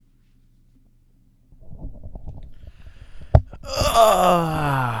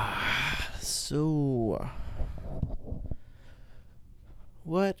So,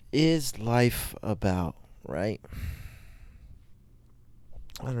 what is life about, right?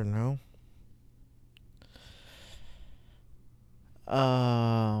 I don't know.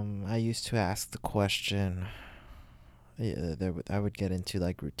 I used to ask the question. I would get into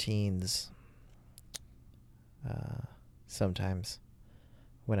like routines. Uh, Sometimes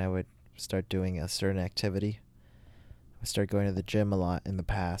when I would start doing a certain activity, I start going to the gym a lot in the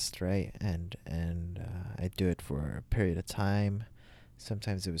past, right? And I'd do it for a period of time.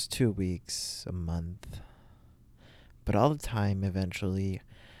 Sometimes it was 2 weeks, a month, but all the time, eventually,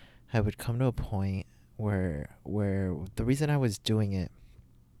 I would come to a point where the reason I was doing it,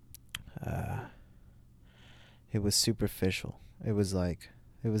 uh, it was superficial. It was like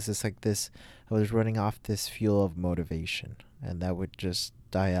it was just like this. I was running off this fuel of motivation, and that would just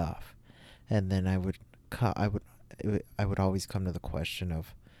die off, and then I would always come to the question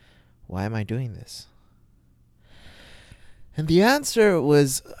of why am I doing this? And the answer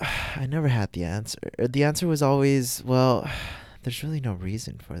was, I never had the answer. The answer was always, well, there's really no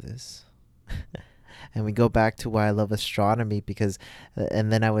reason for this. And we go back to why I love astronomy because,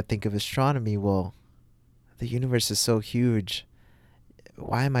 and then I would think of astronomy, well, the universe is so huge.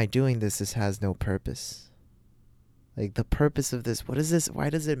 Why am I doing this? This has no purpose. Like, the purpose of this, what is this? Why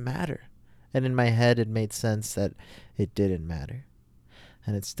does it matter? And in my head, it made sense that it didn't matter.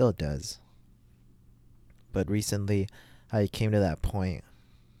 And it still does. But recently, I came to that point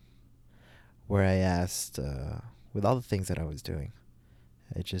where I asked, with all the things that I was doing,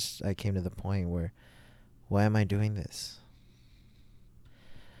 I came to the point where, why am I doing this?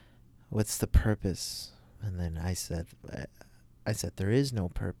 What's the purpose? And then I said, there is no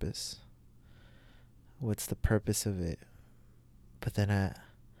purpose. What's the purpose of it? But then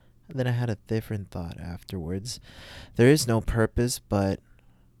I had a different thought afterwards. There is no purpose, but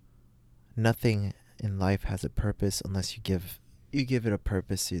nothing in life has a purpose unless you give it a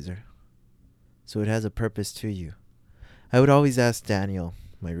purpose, Caesar. So it has a purpose to you. I would always ask Daniel,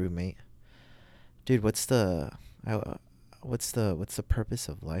 my roommate, dude, I- what's the purpose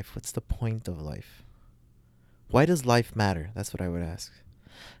of life? What's the point of life? Why does life matter? That's what I would ask.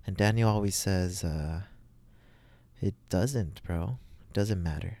 And Daniel always says, it doesn't, bro. It doesn't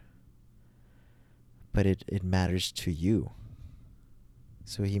matter. But it matters to you.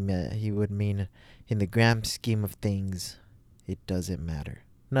 So he would mean, in the grand scheme of things, it doesn't matter.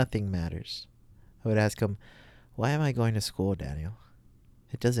 Nothing matters. I would ask him, why am I going to school, Daniel?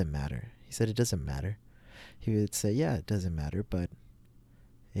 It doesn't matter. He said, it doesn't matter. He would say, yeah, it doesn't matter, but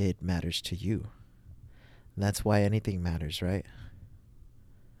it matters to you. And that's why anything matters, right?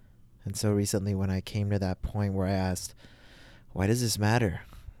 And so recently, when I came to that point where I asked, why does this matter?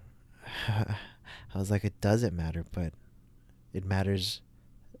 I was like, it doesn't matter, but it matters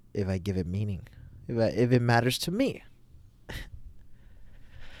if I give it meaning. If it matters to me.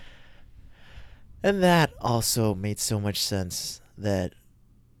 And that also made so much sense that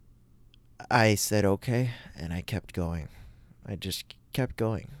I said okay, and I kept going. I just kept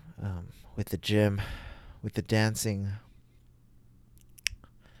going. With the gym, with the dancing.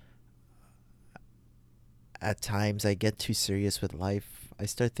 At times, I get too serious with life. I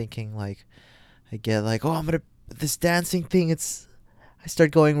start thinking like, I get like, oh, this dancing thing. I start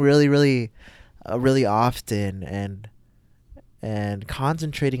going really often and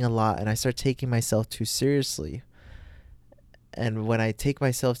concentrating a lot, and I start taking myself too seriously. And when I take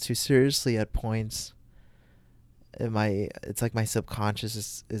myself too seriously at points, it's like my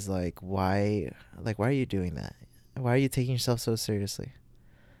subconscious is like, why are you doing that? Why are you taking yourself so seriously?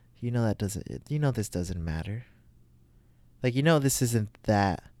 You know this doesn't matter. Like, this isn't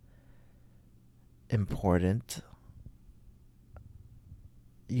that important.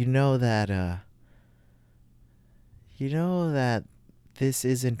 You know that you know that this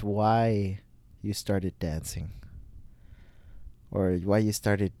isn't why you started dancing or why you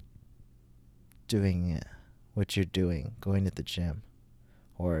started doing what you're doing, going to the gym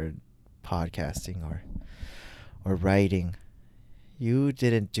or podcasting or writing. You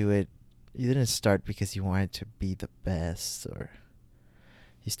didn't do it. You didn't start because you wanted to be the best, or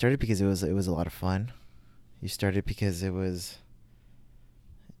you started because it was a lot of fun. You started because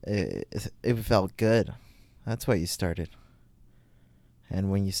it felt good. That's why you started. And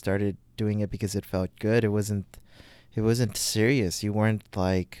when you started doing it because it felt good, it wasn't serious. You weren't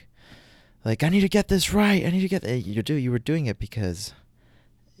like I need to get this right. I need to get you were doing it because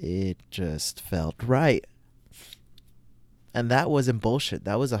it just felt right. And that wasn't bullshit.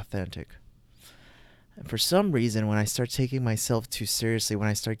 That was authentic. And for some reason, when I start taking myself too seriously, when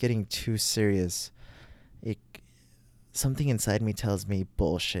I start getting too serious, it something inside me tells me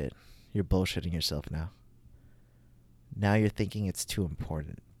bullshit. You're bullshitting yourself now. Now you're thinking it's too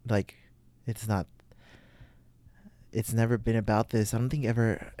important. Like, it's not. It's never been about this. I don't think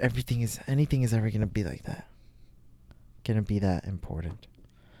ever anything is ever gonna be like that. Gonna be that important.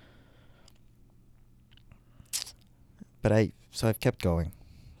 But I've kept going,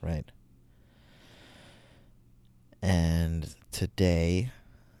 right? And today,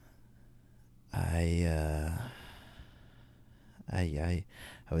 I I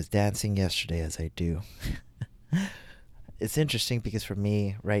was dancing yesterday as I do. It's interesting because for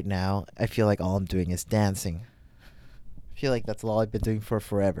me right now, I feel like all I'm doing is dancing. I feel like that's all I've been doing for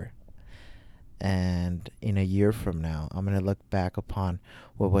forever. And in a year from now, I'm gonna look back upon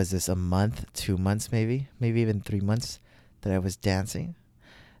what was this, a month, 2 months, maybe even 3 months that I was dancing,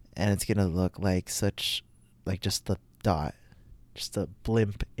 and it's gonna look like such, like just a dot, just a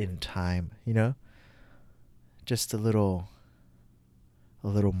blimp in time, just a little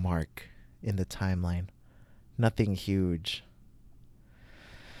mark in the timeline. Nothing huge.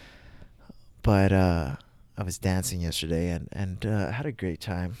 But I was dancing yesterday and had a great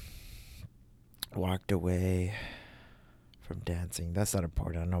time. Walked away from dancing. That's not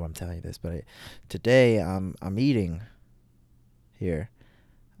important. I don't know why I'm telling you this, but today I'm eating here.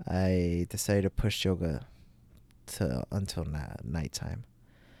 I decided to push yoga to until nighttime,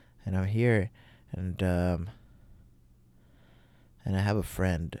 and I'm here, and and I have a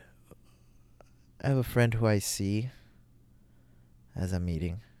friend. I have a friend who I see as I'm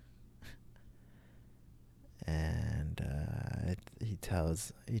eating, and he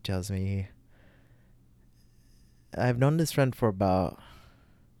tells me, I've known this friend for about a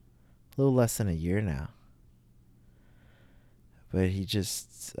little less than a year now, but I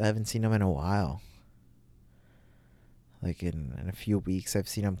haven't seen him in a while. Like in a few weeks, I've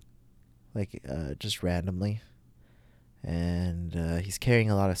seen him like just randomly, and he's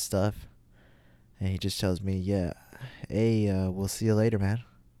carrying a lot of stuff, and he just tells me, "Yeah, hey, we'll see you later, man."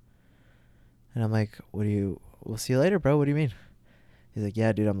 And I'm like, We'll see you later, bro. What do you mean?" He's like,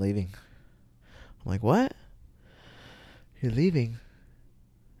 "Yeah, dude, I'm leaving." I'm like, "What? You're leaving?"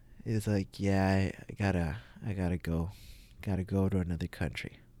 He's like, "Yeah, I gotta go. Gotta go to another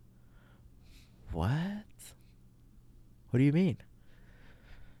country." What? What do you mean?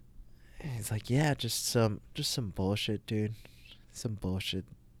 He's like, "Yeah, just some bullshit, dude. Some bullshit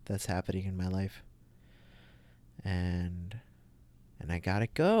that's happening in my life. And and I gotta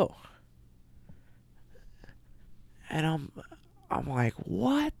go." And I'm like,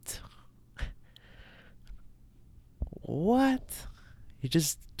 "What? What?" You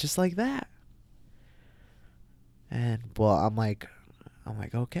just like that. And well, I'm like,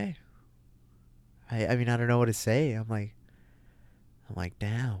 "Okay." I mean, I don't know what to say. I'm like,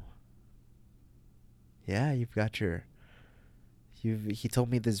 "Damn. Yeah, you've got your you've he told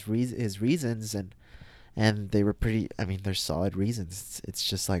me his reasons, and they were pretty, I mean, they're solid reasons. It's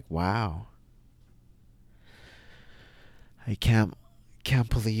just like, wow. I can't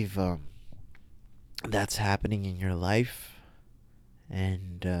believe that's happening in your life."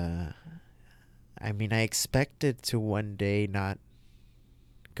 And I mean, I expected to one day not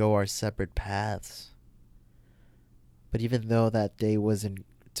go our separate paths. But even though that day wasn't,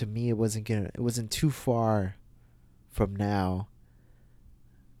 to me, it wasn't too far from now.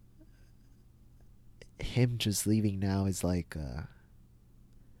 Him just leaving now is like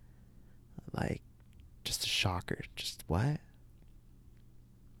just a shocker. Just what?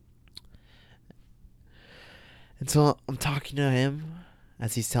 And so I'm talking to him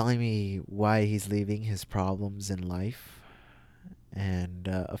as he's telling me why he's leaving, his problems in life, and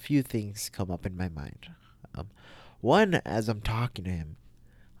a few things come up in my mind. Um, One, as I'm talking to him,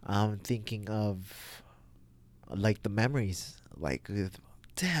 I'm thinking of like the memories,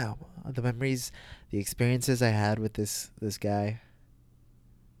 damn, the memories, the experiences I had with this guy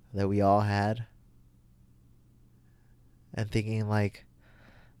that we all had, and thinking like,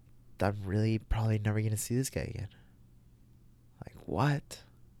 I'm really probably never gonna see this guy again. Like, what?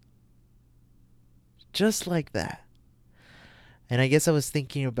 Just like that. And I guess I was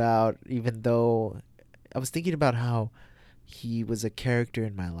thinking about, even though I was thinking about how he was a character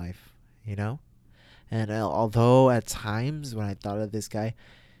in my life, you know? And although at times when I thought of this guy,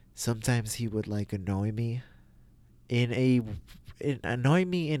 sometimes he would like in a annoy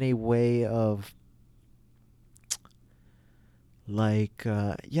me in a way of like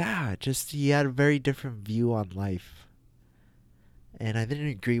yeah, just he had a very different view on life. And I didn't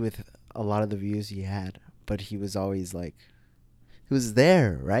agree with a lot of the views he had, but he was always like, he was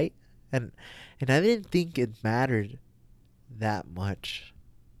there, right? And I didn't think it mattered that much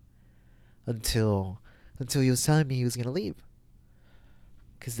until until he was telling me he was gonna leave.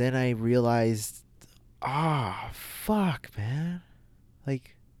 Cause then I realized, fuck, man.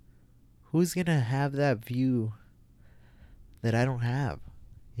 Like, who's gonna have that view that I don't have?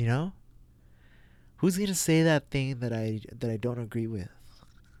 You know? Who's gonna say that thing that I don't agree with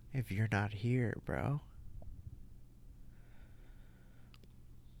if you're not here, bro?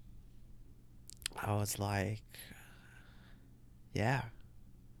 I was like, yeah.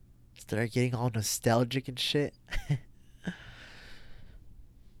 Started getting all nostalgic and shit.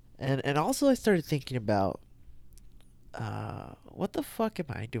 And also I started thinking about what the fuck am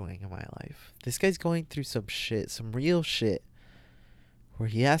I doing in my life? This guy's going through some shit, some real shit, where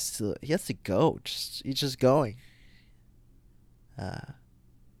he has to go. He's just going uh,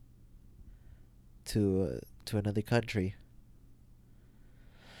 to another country,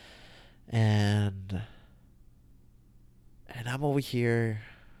 and I'm over here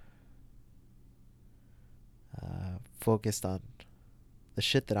focused on the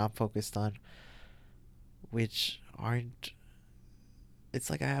shit that I'm focused on, which aren't. It's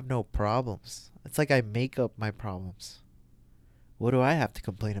like I have no problems. It's like I make up my problems. What do I have to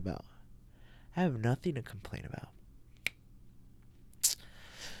complain about? I have nothing to complain about.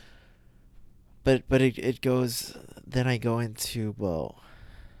 But it goes. Then I go into, well,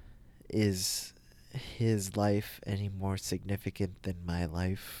 is his life any more significant than my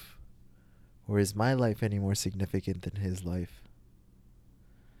life, or is my life any more significant than his life?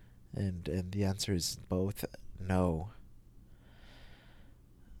 And the answer is both no.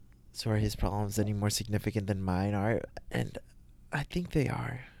 So are his problems any more significant than mine are? And I think they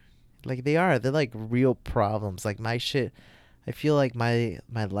are. Like they are. They're like real problems. Like my shit. I feel like my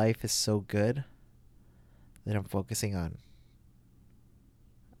life is so good that I'm focusing on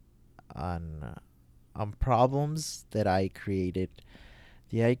on problems that I created.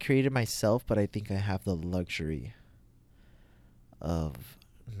 Yeah, I created myself, but I think I have the luxury of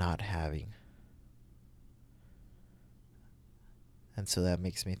not having. And so that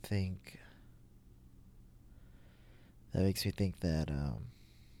makes me think that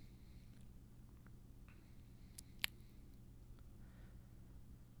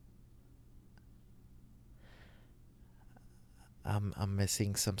I'm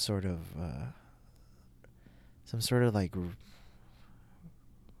missing some sort of like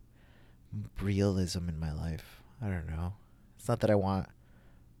realism in my life. I don't know. It's not that I want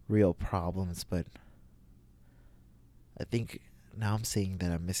real problems, but I think now I'm saying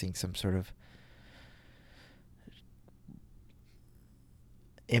that I'm missing some sort of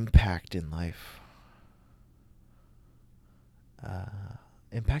impact in life.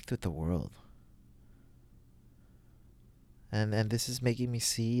 Impact with the world. And this is making me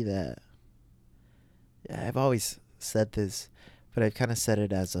see that, yeah, I've always said this, but I've kind of said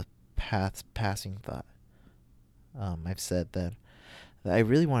it as a passing thought. I've said that I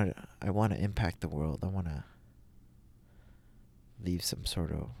want to impact the world. I want to leave some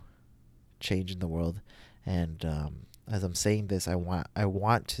sort of change in the world. And as I'm saying this, I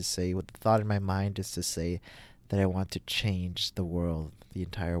want to say, what the thought in my mind is to say that I want to change the world, the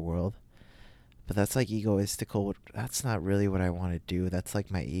entire world. But that's like egoistical. That's not really what I want to do. That's like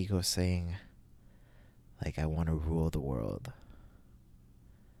my ego saying, like, I want to rule the world.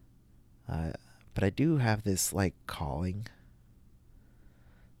 Uh, but I do have this like calling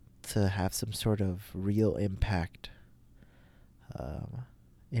to have some sort of real impact um,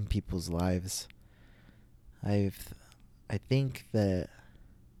 in people's lives. I've I think that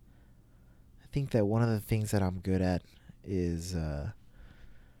I think that one of the things that I'm good at is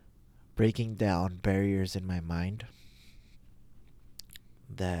breaking down barriers in my mind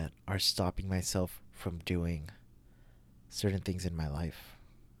that are stopping myself from doing certain things in my life.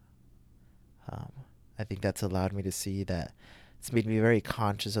 Um, I think that's allowed me to see that it's made me very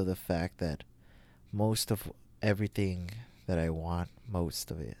conscious of the fact that most of everything that I want,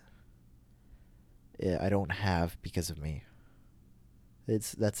 most of it, I don't have because of me.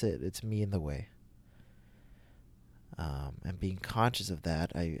 That's it. It's me in the way. And being conscious of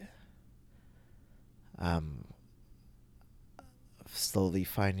that, I'm slowly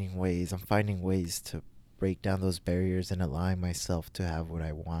finding ways. I'm finding ways to break down those barriers and allowing myself to have what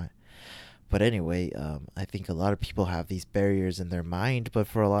I want. But anyway, I think a lot of people have these barriers in their mind, but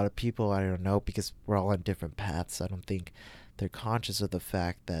for a lot of people, I don't know, because we're all on different paths. I don't think they're conscious of the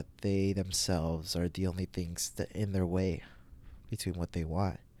fact that they themselves are the only things that in their way between what they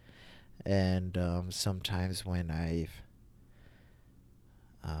want. And sometimes when I've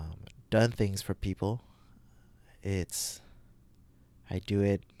um, done things for people, it's I do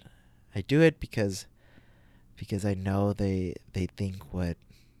it I do it because I know they think what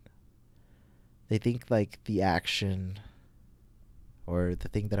They think like the action or the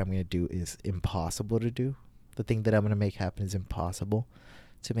thing that I'm going to do is impossible to do. The thing that I'm going to make happen is impossible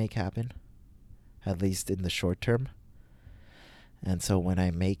to make happen, at least in the short term. And so when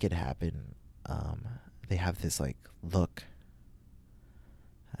I make it happen, they have this like look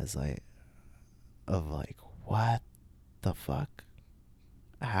as like of like, what the fuck?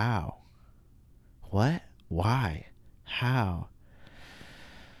 How? What? Why? How?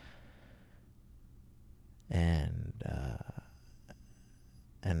 And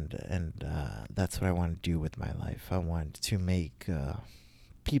that's what I want to do with my life. I want to make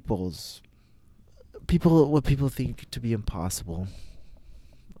people's what people think to be impossible,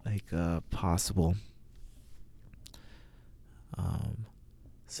 like possible, um,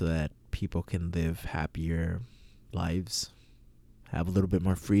 so that people can live happier lives, have a little bit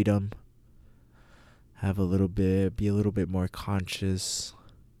more freedom, be a little bit more conscious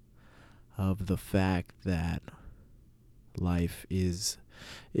of the fact that life is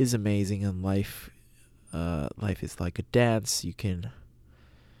amazing, and life is like a dance. You can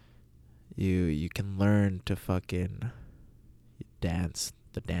learn to fucking dance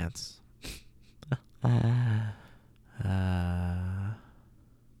the dance. And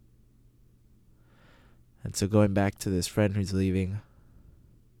so going back to this friend who's leaving,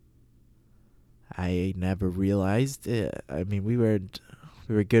 I never realized it. I mean, we were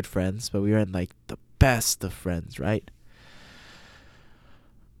good friends, but we weren't like the best of friends, right?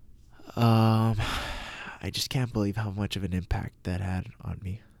 I just can't believe how much of an impact that had on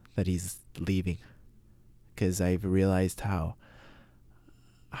me, that he's leaving, because I've realized how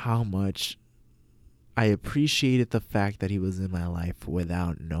much I appreciated the fact that he was in my life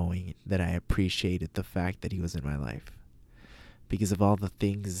without knowing that I appreciated the fact that he was in my life, because of all the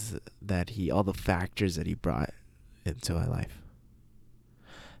things all the factors that he brought into my life,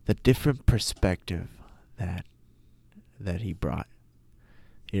 the different perspective that he brought,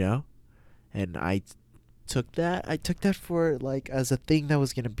 and I took that for like as a thing that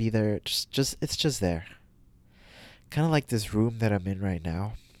was gonna be there. It's just there, kind of like this room that I'm in right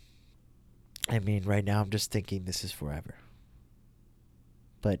now. I mean, right now I'm just thinking this is forever,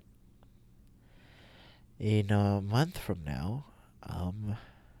 but in a month from now, I'm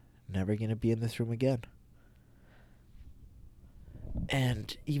never gonna be in this room again.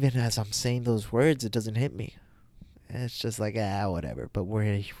 And even as I'm saying those words, it doesn't hit me. It's just like, whatever. But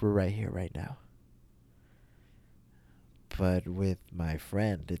we're right here, right now. But with my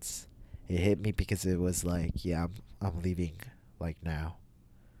friend, it hit me because it was like, yeah, I'm leaving, like, now.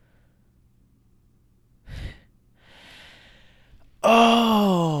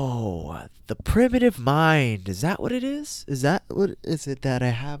 Oh, the primitive mind. Is that what it is? Is that what is it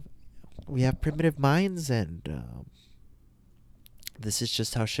that we have primitive minds, and this is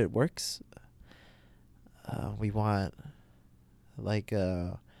just how shit works? We want, like,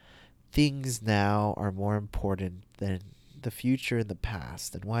 things now are more important than the future and the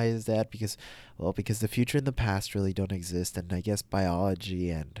past. And why is that? Because the future and the past really don't exist, and I guess biology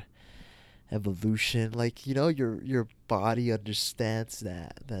and evolution, like, your body understands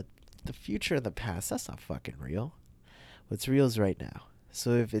that the future and the past, that's not fucking real. What's real is right now.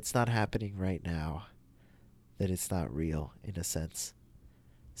 So if it's not happening right now, then it's not real in a sense.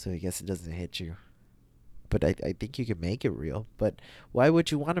 So I guess it doesn't hit you. But I think you can make it real. But why would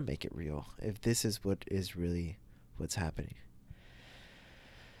you want to make it real if this is what is really what's happening?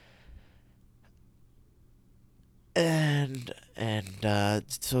 And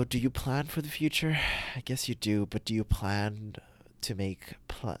so do you plan for the future? I guess you do, but do you plan to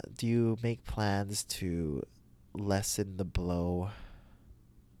do you make plans to lessen the blow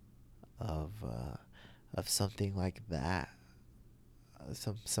of something like that?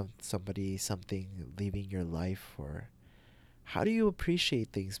 Something leaving your life, or how do you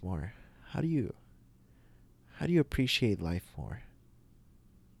appreciate things more? How do you appreciate life more?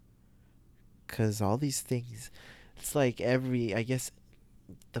 Cuz all these things, it's like I guess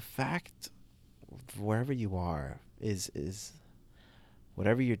the fact wherever you are is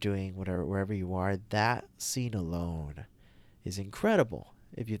whatever you're doing, wherever you are, that scene alone is incredible.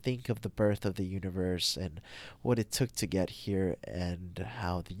 If you think of the birth of the universe and what it took to get here, and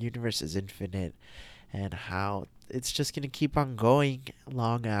how the universe is infinite, and how it's just going to keep on going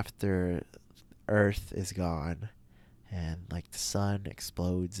long after Earth is gone, and like the sun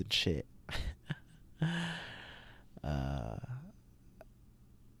explodes and shit. uh,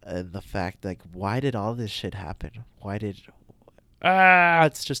 and the fact, like, why did all this shit happen?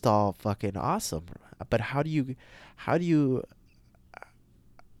 It's just all fucking awesome. But how do you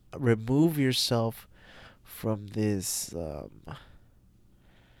remove yourself from this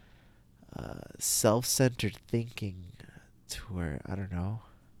self-centered thinking to where I don't know.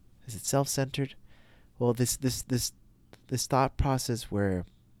 Is it self-centered? Well, this thought process where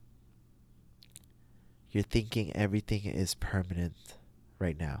you're thinking everything is permanent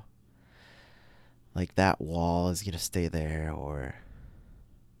right now. Like that wall is going to stay there, or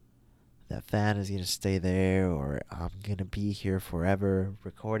that fan is going to stay there, or I'm going to be here forever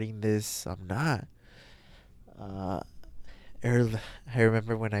recording this. I'm not. Uh, early, I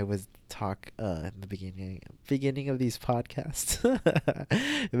remember when I was talk in the beginning of these podcasts.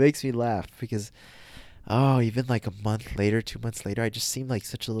 It makes me laugh because even like a month later, 2 months later, I just seemed like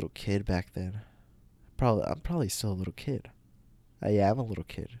such a little kid back then. I'm probably still a little kid. I am a little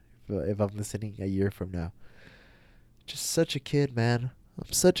kid if I'm listening a year from now. Just such a kid, man.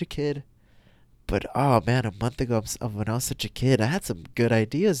 I'm such a kid. But oh man, a month ago, when I was such a kid, I had some good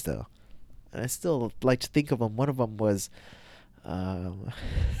ideas though, and I still like to think of them. One of them was, um,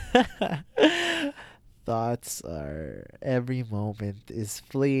 thoughts are every moment is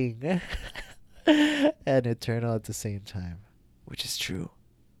fleeing and eternal at the same time, which is true.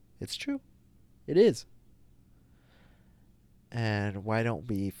 It's true. It is. And why don't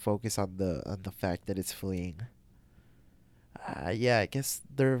we focus on the fact that it's fleeing? Yeah, I guess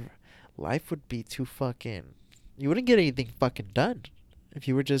their life would be too fucking. You wouldn't get anything fucking done if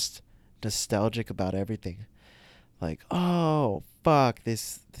you were just nostalgic about everything. Like, oh fuck,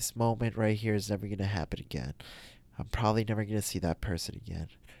 this moment right here is never gonna happen again. I'm probably never gonna see that person again.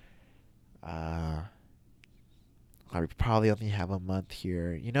 Uh, I would probably only have a month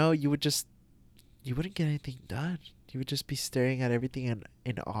here. You wouldn't get anything done. You would just be staring at everything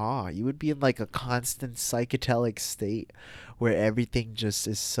in awe. You would be in like a constant psychedelic state where everything just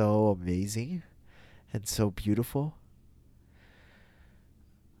is so amazing and so beautiful.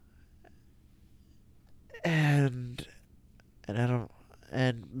 And and I don't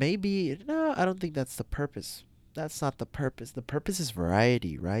and maybe no, I don't think that's the purpose. That's not the purpose. The purpose is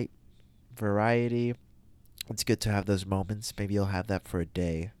variety, right? Variety. It's good to have those moments. Maybe you'll have that for a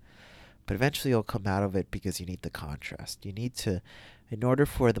day. But eventually you'll come out of it because you need the contrast. You need to, in order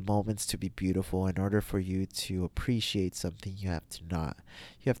for the moments to be beautiful, in order for you to appreciate something, you have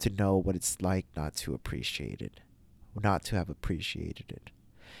to know what it's like not to appreciate it, not to have appreciated it.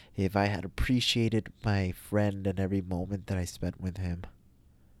 If I had appreciated my friend and every moment that I spent with him,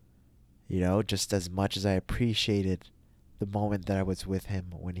 just as much as I appreciated the moment that I was with him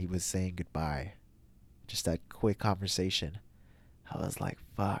when he was saying goodbye, just that quick conversation, I was like,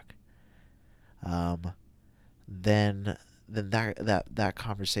 fuck. um, then that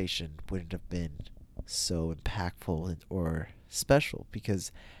conversation wouldn't have been so impactful or special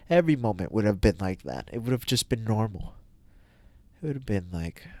because every moment would have been like that. It would have just been normal. It would have been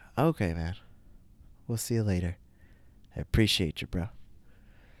like, okay, man, we'll see you later. I appreciate you, bro.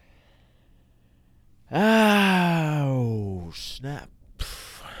 Oh, snap.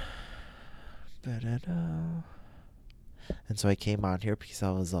 Ba-da-da. And so I came on here because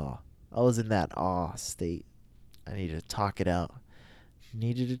I was in that awe state. I needed to talk it out.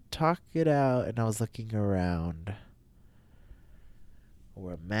 And I was looking around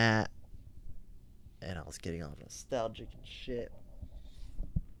where I'm at, and I was getting all nostalgic and shit.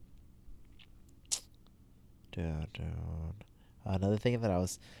 Dun. Another thing that I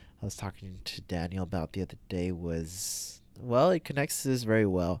was talking to Daniel about the other day was, well, it connects to this very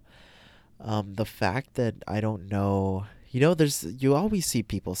well. The fact that I don't know. You always see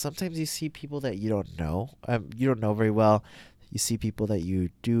people. Sometimes you see people that you don't know. You don't know very well. You see people that you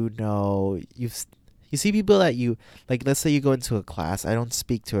do know. You see people that you like. Let's say you go into a class. I don't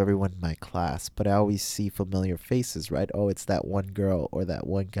speak to everyone in my class, but I always see familiar faces, right? Oh, it's that one girl or that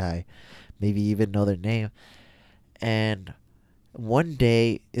one guy. Maybe even know their name. And one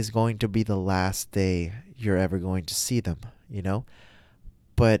day is going to be the last day you're ever going to see them. You know,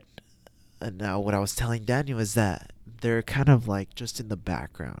 but now what I was telling Daniel is that they're kind of like just in the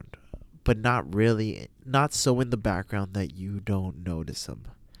background, but not really, not so in the background that you don't notice them.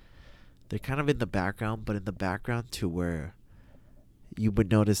 They're kind of in the background, but in the background to where you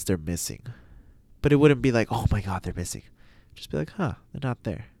would notice they're missing. But it wouldn't be like, oh my god, they're missing. Just be like, huh, they're not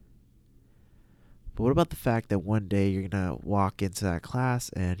there. But what about the fact that one day you're gonna walk into that class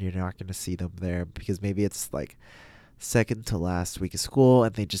and you're not gonna see them there because maybe it's like second to last week of school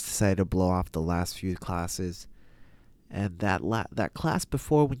and they just decided to blow off the last few classes, and that class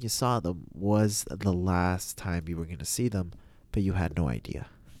before when you saw them was the last time you were going to see them, but you had no idea.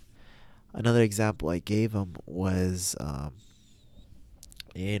 Another example I gave him was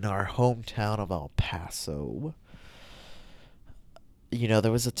in our hometown of El Paso.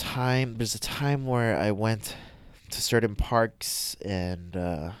 There's a time where I went to certain parks and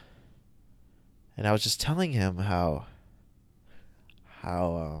And I was just telling him how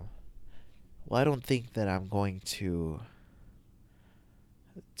well, I don't think that I'm going to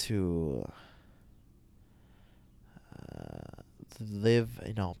uh, live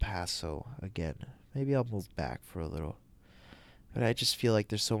in El Paso again. Maybe I'll move back for a little, but I just feel like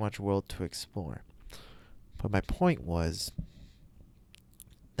there's so much world to explore. But my point was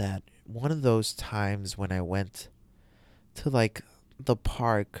that one of those times when I went to like the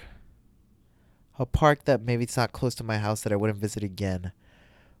park, a park that maybe it's not close to my house that I wouldn't visit again,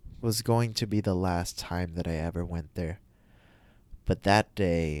 was going to be the last time that I ever went there. But that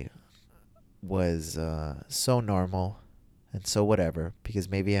day was so normal and so whatever because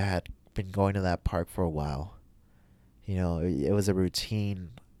maybe I had been going to that park for a while. It was a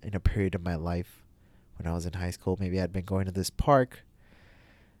routine in a period of my life when I was in high school. Maybe I'd been going to this park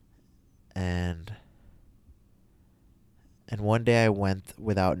and one day I went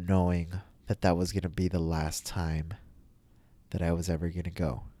without knowing that that was going to be the last time that I was ever going to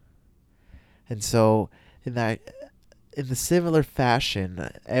go. And so in that in the similar fashion,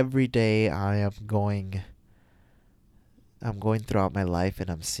 every day I'm going throughout my life and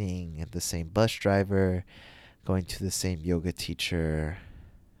I'm seeing the same bus driver, going to the same yoga teacher,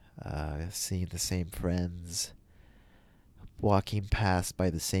 seeing the same friends, walking past by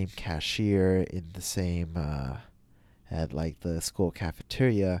the same cashier in the same at like the school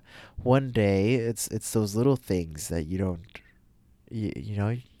cafeteria. One day, it's those little things that you don't you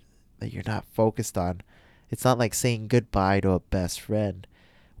know that you're not focused on. It's not like saying goodbye to a best friend.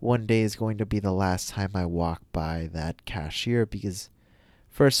 One day is going to be the last time I walk by that cashier because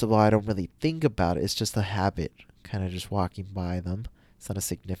first of all, I don't really think about it. It's just a habit, kind of just walking by them. It's not a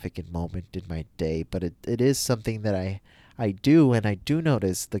significant moment in my day, but it is something that I do, and I do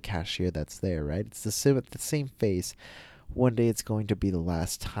notice the cashier that's there, right? It's the same face. One day it's going to be the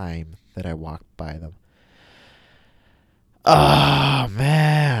last time that I walk by them. Oh,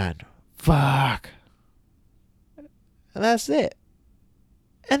 man. Fuck. And that's it.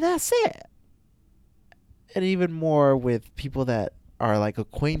 And that's it. And even more with people that are like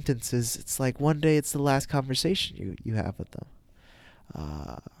acquaintances, it's like one day it's the last conversation you have with them.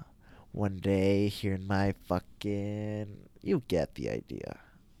 Uh, One day here in my fucking. You get the idea.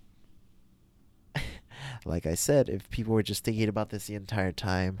 Like I said, if people were just thinking about this the entire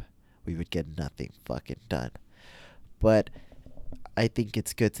time, we would get nothing fucking done. But I think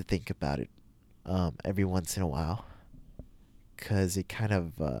it's good to think about it every once in a while because it kind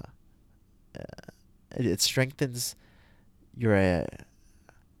of it strengthens your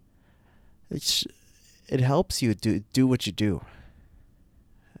it's, it helps you do what you do.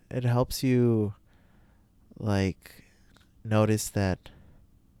 It helps you like notice that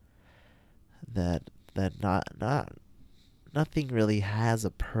not nothing really has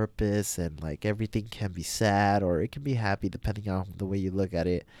a purpose and like everything can be sad or it can be happy depending on the way you look at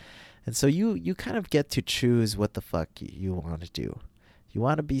it. And so you kind of get to choose what the fuck you want to do. You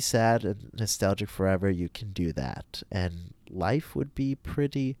want to be sad and nostalgic forever, you can do that. And life would be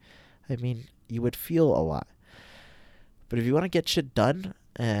pretty, I mean, you would feel a lot. But if you want to get shit done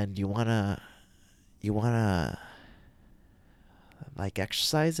and you want to like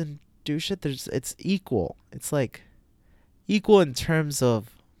exercise and do shit, it's equal. It's like equal in terms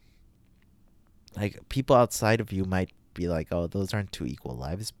of like people outside of you might be like, "Oh, those aren't two equal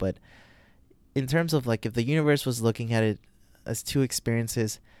lives," but in terms of like if the universe was looking at it as two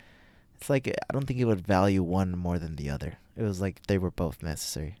experiences, it's like I don't think it would value one more than the other. It was like they were both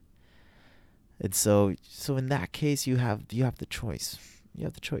necessary. And so in that case you have the choice. You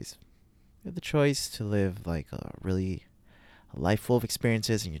have the choice. You have the choice to live like a life full of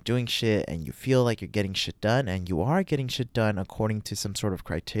experiences and you're doing shit and you feel like you're getting shit done and you are getting shit done according to some sort of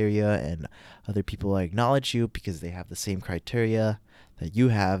criteria and other people acknowledge you because they have the same criteria that you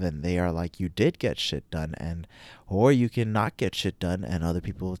have and they are like you did get shit done and or you can not get shit done and other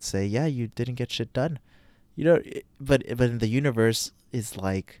people would say yeah you didn't get shit done. But in the universe is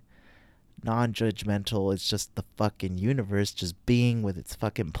like non-judgmental. It's just the fucking universe just being with its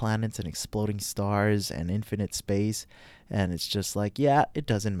fucking planets and exploding stars and infinite space. And it's just like, yeah, it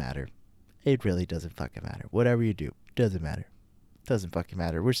doesn't matter. It really doesn't fucking matter. Whatever you do, doesn't matter. Doesn't fucking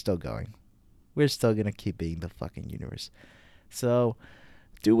matter. We're still going. We're still gonna keep being the fucking universe. So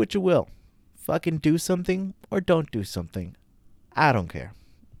do what you will. Fucking do something or don't do something. I don't care.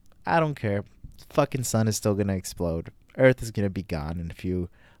 I don't care. Fucking sun is still gonna explode. Earth is gonna be gone in a few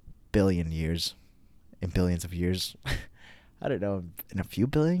billion years, in billions of years. I don't know, in a few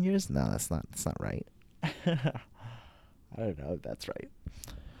billion years? No, that's not right. I don't know if that's right.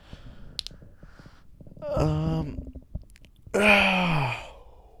 Um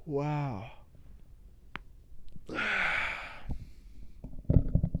wow.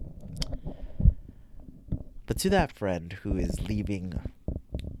 But to that friend who is leaving,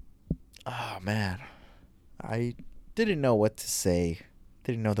 oh man, I didn't know what to say.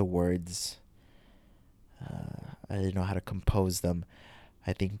 Didn't know the words. I didn't know how to compose them.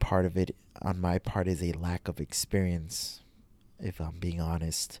 I think part of it on my part is a lack of experience, if I'm being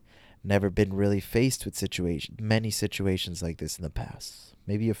honest. Never been really faced with many situations like this in the past.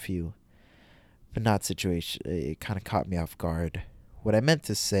 Maybe a few, but not situation. It kind of caught me off guard. What I meant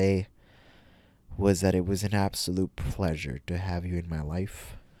to say was that it was an absolute pleasure to have you in my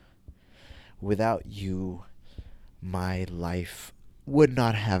life. Without you, my life would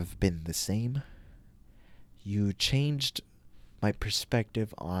not have been the same. You changed my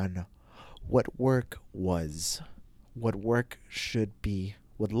perspective on what work was, what work should be,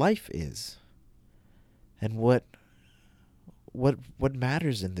 what life is, and what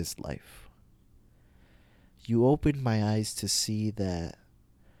matters in this life. You opened my eyes to see that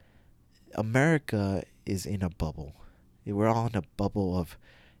America is in a bubble. We're all in a bubble of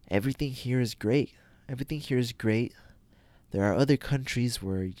everything here is great. Everything here is great. There are other countries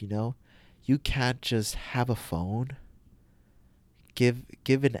where, you can't just have a phone,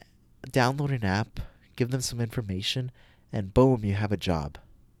 download an app, give them some information, and boom, you have a job.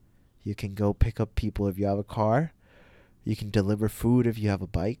 You can go pick up people if you have a car. You can deliver food if you have a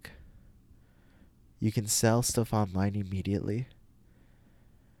bike. You can sell stuff online immediately.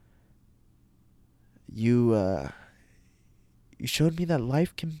 You showed me that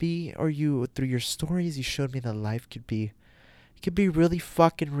life can be, or through your stories, you showed me that life could be really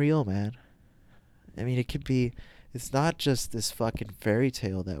fucking real, man. I mean, it's not just this fucking fairy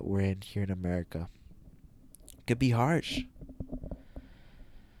tale that we're in here in America. It could be harsh.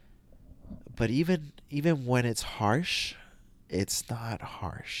 But even when it's harsh, it's not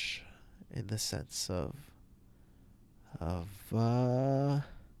harsh in the sense of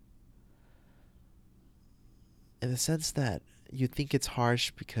in the sense that you think it's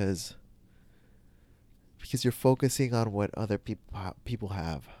harsh because you're focusing on what other people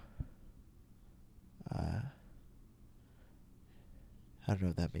have. I don't know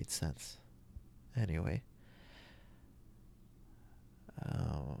if that made sense. Anyway,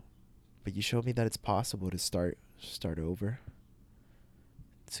 but you showed me that it's possible to start over,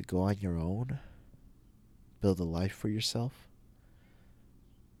 to go on your own, build a life for yourself,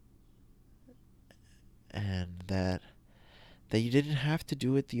 and that you didn't have to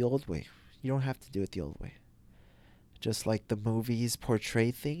do it the old way. You don't have to do it the old way. Just like the movies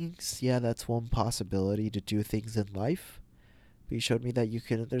portray things, yeah, that's one possibility to do things in life. But you showed me that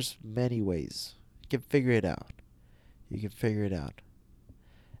there's many ways. You can figure it out. You can figure it out.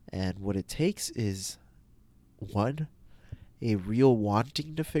 And what it takes is, one, a real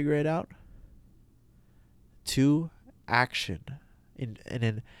wanting to figure it out. Two, action. And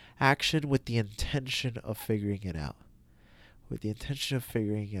an action with the intention of figuring it out. With the intention of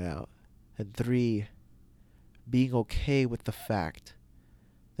figuring it out. And three, being okay with the fact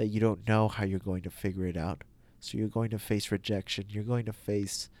that you don't know how you're going to figure it out. So you're going to face rejection. You're going to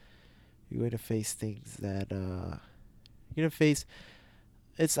face things that you're going to face.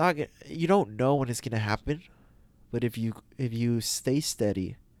 It's not. You don't know when it's going to happen, but if you stay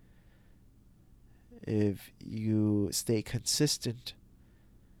steady, if you stay consistent,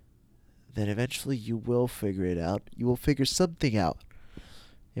 then eventually you will figure it out. You will figure something out.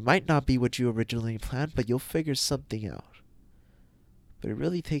 It might not be what you originally planned, but you'll figure something out. But it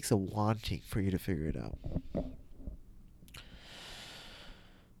really takes a wanting for you to figure it out.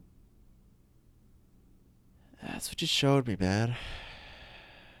 That's what you showed me, man.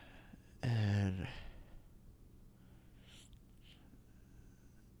 And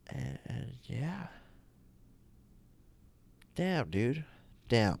yeah. Damn, dude.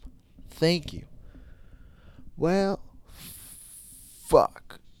 Damn. Thank you. Well,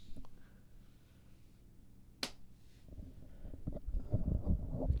 fuck.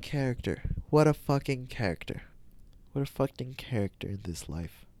 Character. What a fucking character. What a fucking character in this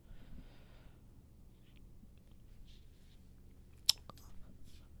life.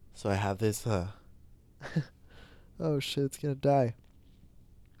 So I have this, oh shit, it's gonna die.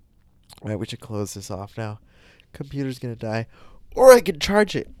 Alright, we should close this off now. Computer's gonna die. Or I can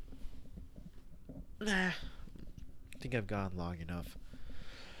charge it. Nah. I think I've gone long enough.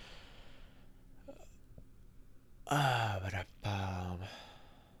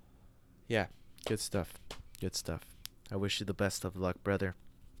 Yeah, good stuff. Good stuff. I wish you the best of luck, brother.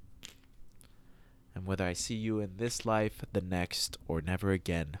 And whether I see you in this life, the next, or never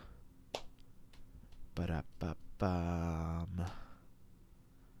again. You're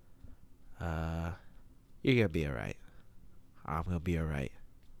gonna be alright. I'm gonna be alright.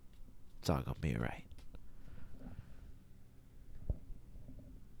 It's all gonna be alright.